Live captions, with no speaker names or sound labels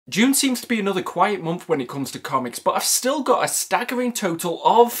June seems to be another quiet month when it comes to comics, but I've still got a staggering total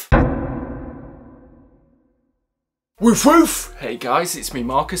of... Woof woof! Hey guys, it's me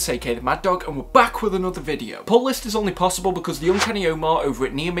Marcus, aka the Mad Dog, and we're back with another video. Pull list is only possible because the Uncanny Omar over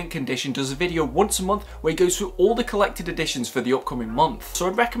at Near Mint Condition does a video once a month where he goes through all the collected editions for the upcoming month. So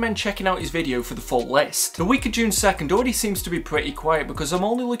I'd recommend checking out his video for the full list. The week of June 2nd already seems to be pretty quiet because I'm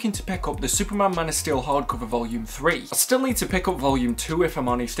only looking to pick up the Superman Man of Steel hardcover volume 3. I still need to pick up volume 2 if I'm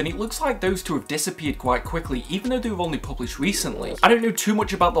honest, and it looks like those two have disappeared quite quickly even though they were only published recently. I don't know too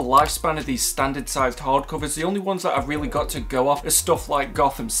much about the lifespan of these standard sized hardcovers. The only ones that I've really got to go off is stuff like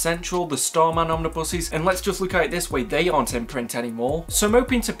Gotham Central, the Starman omnibuses, and let's just look at it this way, they aren't in print anymore. So I'm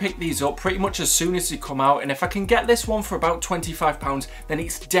hoping to pick these up pretty much as soon as they come out, and if I can get this one for about £25, then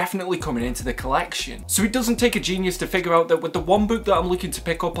it's definitely coming into the collection. So it doesn't take a genius to figure out that with the one book that I'm looking to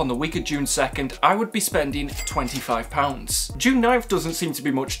pick up on the week of June 2nd, I would be spending £25. June 9th doesn't seem to be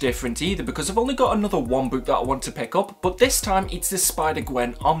much different either because I've only got another one book that I want to pick up, but this time it's the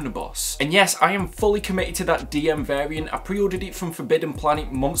Spider-Gwen Omnibus. And yes, I am fully committed to that DM variant. I pre-ordered it from Forbidden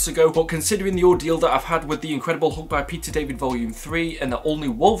Planet months ago, but considering the ordeal that I've had with the Incredible Hulk by Peter David Volume 3 and the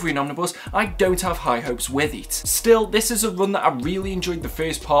all-new Wolverine Omnibus, I don't have high hopes with it. Still, this is a run that I really enjoyed the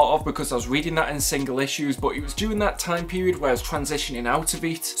first part of because I was reading that in single issues, but it was during that time period where I was transitioning out of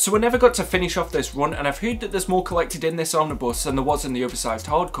it, so I never got to finish off this run, and I've heard that there's more collected in this omnibus than there was in the oversized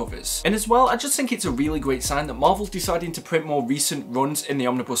hardcovers. And as well, I just think it's a really great sign that Marvel's deciding to print more recent runs in the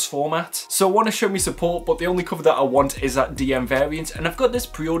omnibus format. So I want to show me support, but the only cover that I want is that DM variant, and I've got this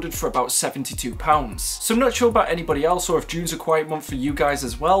pre-ordered for about £72. So I'm not sure about anybody else or if June's a quiet month for you guys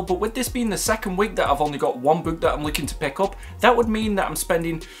as well, but with this being the second week that I've only got one book that I'm looking to pick up, that would mean that I'm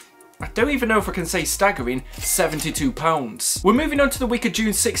spending, I don't even know if I can say staggering, £72. We're moving on to the week of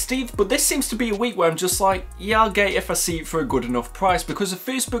June 16th, but this seems to be a week where I'm just like, yeah, I'll get it if I see it for a good enough price, because the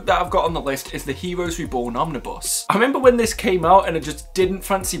first book that I've got on the list is the Heroes Reborn Omnibus. I remember when this came out and I just didn't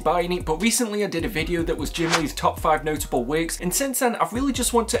fancy buying it, but recently I did a video that was Jim Lee's top 5 notable works, and since then I've really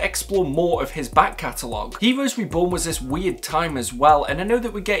just want to explore more of his back catalogue. Heroes Reborn was this weird time as well, and I know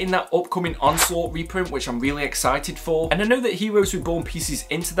that we're getting that upcoming Onslaught reprint, which I'm really excited for, and I know that Heroes Reborn pieces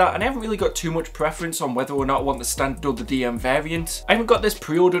into that, and I haven't really got too much preference on whether or not I want the standard or the DM variant. I haven't got this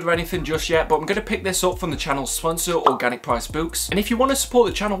pre-ordered or anything just yet, but I'm going to pick this up from the channel's sponsor, Organic Price Books. And if you want to support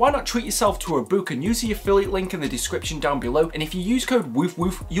the channel, why not treat yourself to a book and use the affiliate link in the description down below, and if you use code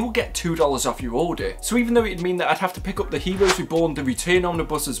WOOFWOOF, you'll get $2 off your order. So even though it'd mean that I'd have to pick up the Heroes Reborn, the Return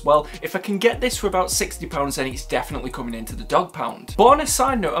Omnibus as well, if I can get this for about £60, then it's definitely coming into the dog pound. But on a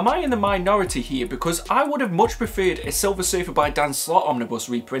side note, am I in the minority here? Because I would have much preferred a Silver Surfer by Dan Slott Omnibus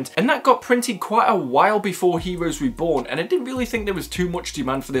reprint, and that got printed quite a while before Heroes Reborn, and I didn't really think there was too much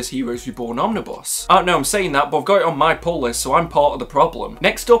demand for this Heroes Reborn Omnibus. I don't know, I'm saying that, but I've got it on my pull list, so I'm part of the problem.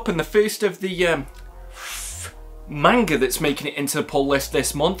 Next up, and the first of the manga that's making it into the pull list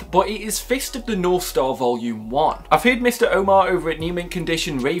this month, but it is Fist of the North Star Volume 1. I've heard Mr. Omar over at Near Mint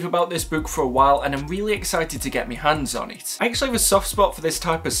Condition rave about this book for a while, and I'm really excited to get my hands on it. I actually have a soft spot for this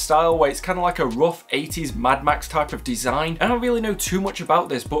type of style where it's kind of like a rough 80s Mad Max type of design. I don't really know too much about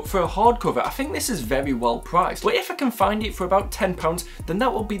this, but for a hardcover, I think this is very well priced. But if I can find it for about £10, then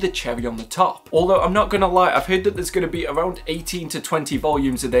that will be the cherry on the top. Although I'm not gonna lie, I've heard that there's gonna be around 18 to 20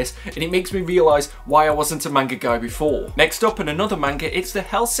 volumes of this, and it makes me realise why I wasn't a manga guy before. Next up, in another manga, it's the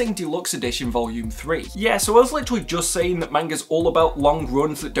Hellsing Deluxe Edition Volume 3. Yeah, so I was literally just saying that manga's all about long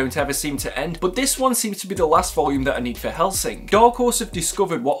runs that don't ever seem to end, but this one seems to be the last volume that I need for Hellsing. Dark Horse have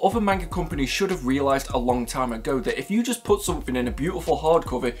discovered what other manga companies should have realised a long time ago, that if you just put something in a beautiful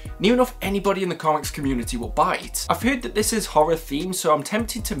hardcover, near enough anybody in the comics community will buy it. I've heard that this is horror themed, so I'm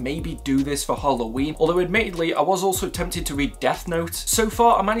tempted to maybe do this for Halloween, although admittedly I was also tempted to read Death Note. So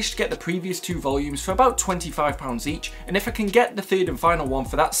far I managed to get the previous 2 volumes for about £25 each, and if I can get the third and final one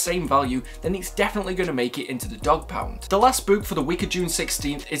for that same value, then it's definitely going to make it into the dog pound. The last book for the week of June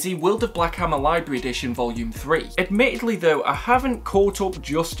 16th is the World of Black Hammer Library Edition Volume 3. Admittedly though, I haven't caught up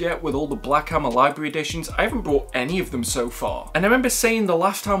just yet with all the Black Hammer Library editions. I haven't bought any of them so far. And I remember saying the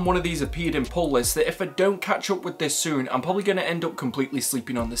last time one of these appeared in pull lists that if I don't catch up with this soon, I'm probably going to end up completely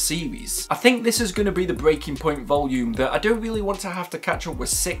sleeping on the series. I think this is going to be the breaking point volume, that I don't really want to have to catch up with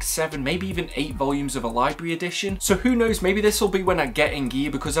 6, 7, maybe even 8 volumes of a library edition. So who knows, maybe this will be when I get in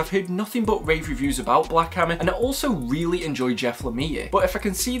gear, because I've heard nothing but rave reviews about Black Hammer, and I also really enjoy Jeff Lemire. But if I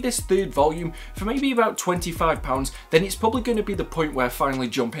can see this third volume for maybe about £25, then it's probably going to be the point where I finally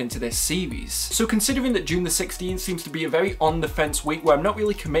jump into this series. So considering that June the 16th seems to be a very on the fence week where I'm not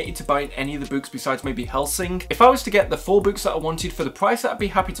really committed to buying any of the books besides maybe Hellsing, if I was to get the 4 books that I wanted for the price that I'd be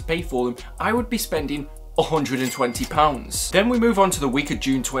happy to pay for them, I would be spending £120. Then we move on to the week of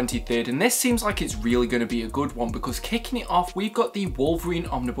June 23rd, and this seems like it's really going to be a good one because kicking it off, we've got the Wolverine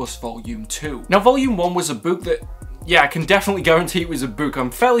Omnibus Volume 2. Now, Volume 1 was a book that, yeah, I can definitely guarantee it was a book.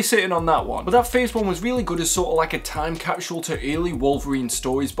 I'm fairly certain on that one. But that first one was really good as sort of like a time capsule to early Wolverine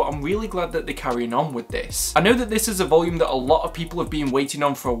stories, but I'm really glad that they're carrying on with this. I know that this is a volume that a lot of people have been waiting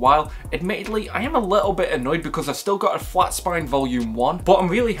on for a while. Admittedly, I am a little bit annoyed because I've still got a flat spine Volume 1, but I'm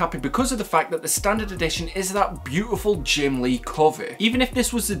really happy because of the fact that the standard edition is that beautiful Jim Lee cover. Even if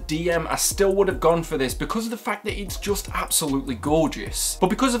this was the DM, I still would have gone for this because of the fact that it's just absolutely gorgeous. But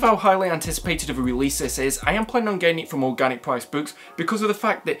because of how highly anticipated of a release this is, I am planning on getting it from organic price books because of the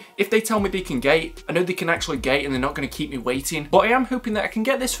fact that if they tell me they can get it, I know they can actually get it and they're not going to keep me waiting. But I am hoping that I can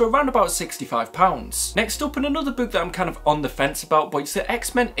get this for around about £65. Next up, and another book that I'm kind of on the fence about, but it's the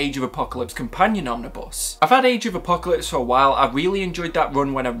X-Men Age of Apocalypse Companion Omnibus. I've had Age of Apocalypse for a while. I really enjoyed that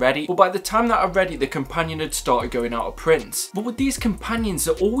run when I read it, but by the time that I read it, the companion had started going out of print. But with these companions,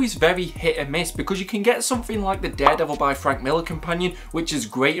 they're always very hit and miss because you can get something like the Daredevil by Frank Miller companion, which is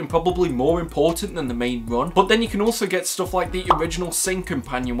great and probably more important than the main run, but then you can also get stuff like the original Sing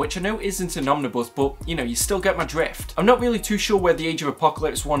companion, which I know isn't an omnibus, but you know, you still get my drift. I'm not really too sure where the Age of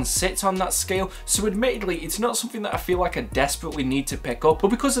Apocalypse one sits on that scale, so admittedly it's not something that I feel like I desperately need to pick up, but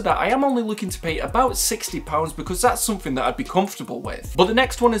because of that I am only looking to pay about £60 because that's something that I'd be comfortable with. But the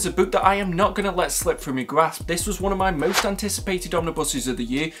next one is a book that I am not going to let slip from my grasp. This was one of my most anticipated omnibuses of the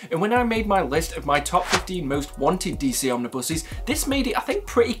year, and when I made my list of my top 15 most wanted DC omnibuses, this made it, I think,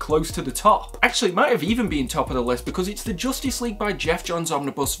 pretty close to the top. Actually, it might have even been top of the list because it's the Justice League by Jeff Johns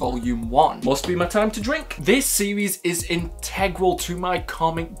Omnibus Volume 1. Must be my time to drink. This series is integral to my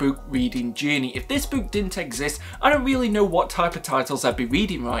comic book reading journey. If this book didn't exist, I don't really know what type of titles I'd be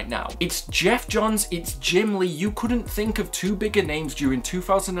reading right now. It's Jeff Johns, it's Jim Lee. You couldn't think of two bigger names during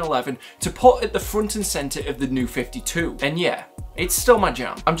 2011 to put at the front and center of the New 52. And yeah, it's still my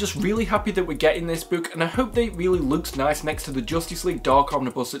jam. I'm just really happy that we're getting this book, and I hope that it really looks nice next to the Justice League Dark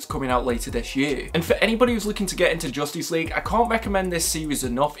Omnibus that's coming out later this year. And for anybody who's looking to get into Justice League, I can't recommend this series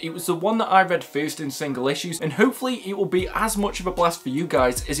enough. It was the one that I read first in single issues, and hopefully it will be as much of a blast for you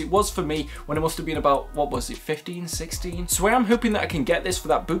guys as it was for me when I must have been about, what was it, 15, 16? So I am hoping that I can get this for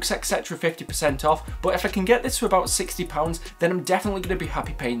that Books Etc 50% off, but if I can get this for about £60, then I'm definitely going to be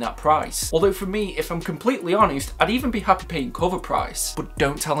happy paying that price. Although for me, if I'm completely honest, I'd even be happy paying cover price. But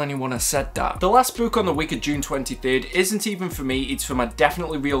don't tell anyone I said that. The last book on the week of June 23rd isn't even for me, it's for my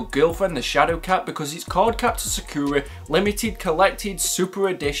definitely real girlfriend, the Shadow Cat, because it's Card Captor Sakura Limited Collected Super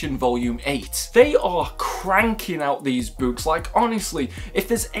Edition Volume 8. They are cranking out these books. Like, honestly, if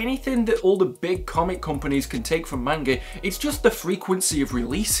there's anything that all the big comic companies can take from manga, it's just the frequency of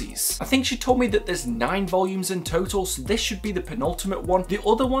releases. I think she told me that there's 9 volumes in total, so this should be the penultimate one. The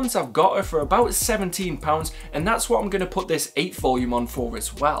other ones I've got her for about £17, and that's what I'm going to put this 8th volume on for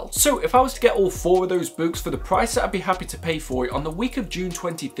as well. So if I was to get all 4 of those books for the price that I'd be happy to pay for it, on the week of June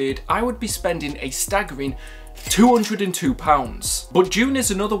 23rd, I would be spending a staggering £202. But June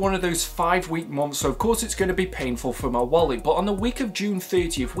is another one of those 5-week months, so of course it's going to be painful for my wallet. But on the week of June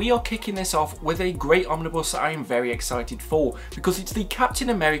 30th, we are kicking this off with a great omnibus that I am very excited for, because it's the Captain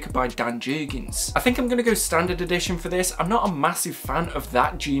America by Dan Jurgens. I think I'm going to go standard edition for this. I'm not a massive fan of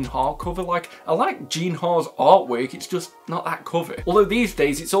that Gene Ha cover. Like, I like Gene Ha's artwork, it's just not that cover. Although these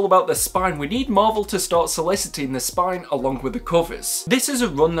days it's all about the spine. We need Marvel to start soliciting the spine along with the covers. This is a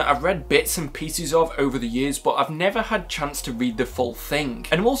run that I've read bits and pieces of over the years, but I've never had chance to read the full thing.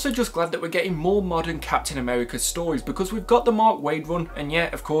 And I'm also just glad that we're getting more modern Captain America stories, because we've got the Mark Waid run, and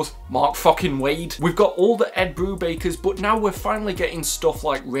yeah, of course, Mark fucking Waid. We've got all the Ed Brubakers, but now we're finally getting stuff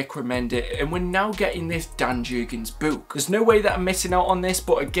like Rick Remender, and we're now getting this Dan Jurgens book. There's no way that I'm missing out on this,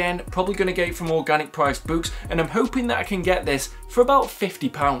 but again, probably going to get it from organic priced books, and I'm hoping that I can get this for about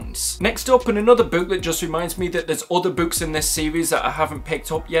 £50. Next up, and another book that just reminds me that there's other books in this series that I haven't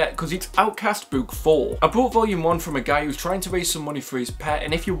picked up yet, because it's Outcast Book 4. I brought Volume 1 from a guy who's trying to raise some money for his pet,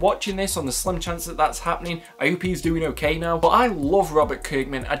 and if you're watching this, on the slim chance that that's happening, I hope he's doing okay now. But I love Robert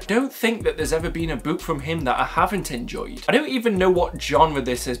Kirkman. I don't think that there's ever been a book from him that I haven't enjoyed. I don't even know what genre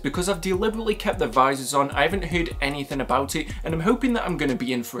this is, because I've deliberately kept the visors on. I haven't heard anything about it, and I'm hoping that I'm going to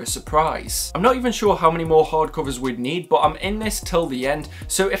be in for a surprise. I'm not even sure how many more hardcovers we'd need, but I'm in this till the end,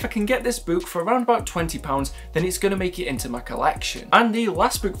 so if I can get this book for around about £20, then it's going to make it into my collection. And the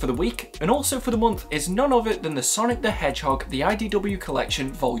last book for the week, and also for the month, is none other than the Sonic the Hedgehog, the IDW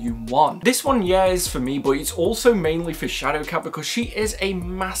Collection Volume 1. This one, yeah, is for me, but it's also mainly for Shadowcat because she is a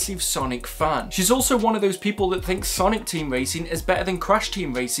massive Sonic fan. She's also one of those people that thinks Sonic Team Racing is better than Crash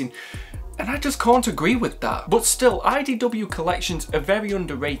Team Racing. And I just can't agree with that. But still, IDW collections are very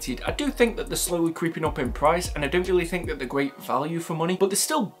underrated. I do think that they're slowly creeping up in price, and I don't really think that they're great value for money, but they're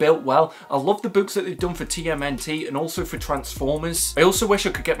still built well. I love the books that they've done for TMNT and also for Transformers. I also wish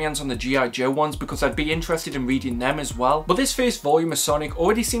I could get my hands on the G.I. Joe ones because I'd be interested in reading them as well. But this first volume of Sonic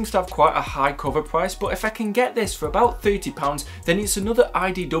already seems to have quite a high cover price, but if I can get this for about £30, then it's another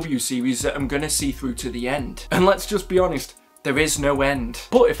IDW series that I'm gonna see through to the end. And let's just be honest, there is no end.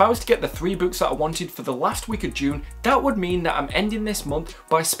 But if I was to get the 3 books that I wanted for the last week of June, that would mean that I'm ending this month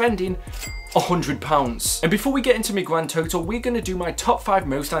by spending £100. And before we get into my grand total, we're going to do my top 5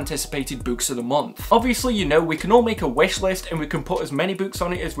 most anticipated books of the month. Obviously, you know, we can all make a wish list and we can put as many books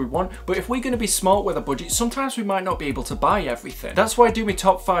on it as we want, but if we're going to be smart with a budget, sometimes we might not be able to buy everything. That's why I do my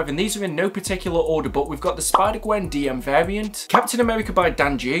top 5, and these are in no particular order, but we've got the Spider-Gwen DM variant, Captain America by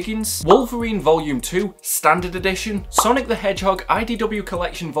Dan Jurgens, Wolverine Volume 2, Standard Edition, Sonic the Hedgehog IDW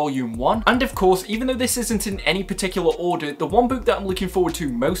Collection Volume 1, and of course, even though this isn't in any particular order, the one book that I'm looking forward to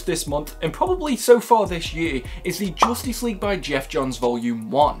most this month, and probably so far this year, is the Justice League by Jeff Johns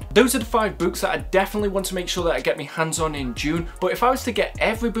Volume 1. Those are the 5 books that I definitely want to make sure that I get my hands on in June, but if I was to get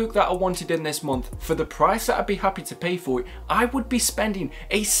every book that I wanted in this month for the price that I'd be happy to pay for it, I would be spending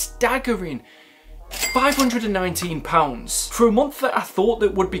a staggering £519. For a month that I thought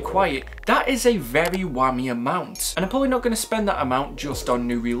that would be quiet, that is a very whammy amount. And I'm probably not going to spend that amount just on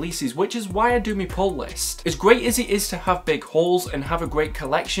new releases, which is why I do my pull list. As great as it is to have big hauls and have a great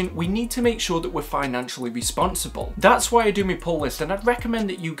collection, we need to make sure that we're financially responsible. That's why I do my pull list, and I'd recommend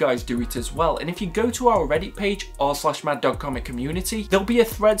that you guys do it as well. And if you go to our Reddit page, r/MaddogComic Community, there'll be a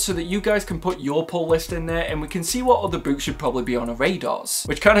thread so that you guys can put your pull list in there and we can see what other books should probably be on our radars.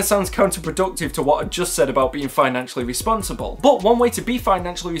 Which kind of sounds counterproductive to what I just said about being financially responsible. But one way to be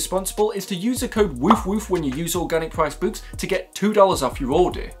financially responsible is to use the code WOOFWOOF when you use organic price books to get $2 off your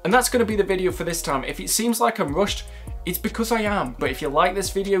order. And that's going to be the video for this time. If it seems like I'm rushed, it's because I am. But if you like this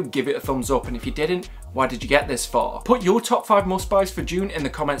video, give it a thumbs up, and if you didn't, why did you get this far? Put your top 5 must-buys for June in the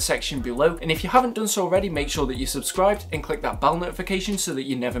comment section below, and if you haven't done so already, make sure that you're subscribed and click that bell notification so that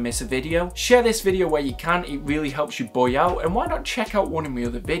you never miss a video. Share this video where you can, it really helps you boy out, and why not check out one of my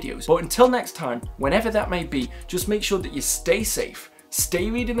other videos? But until next time, whenever that may be, just make sure that you stay safe, stay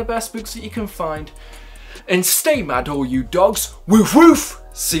reading the best books that you can find, and stay mad all you dogs. Woof woof!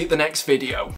 See you at the next video.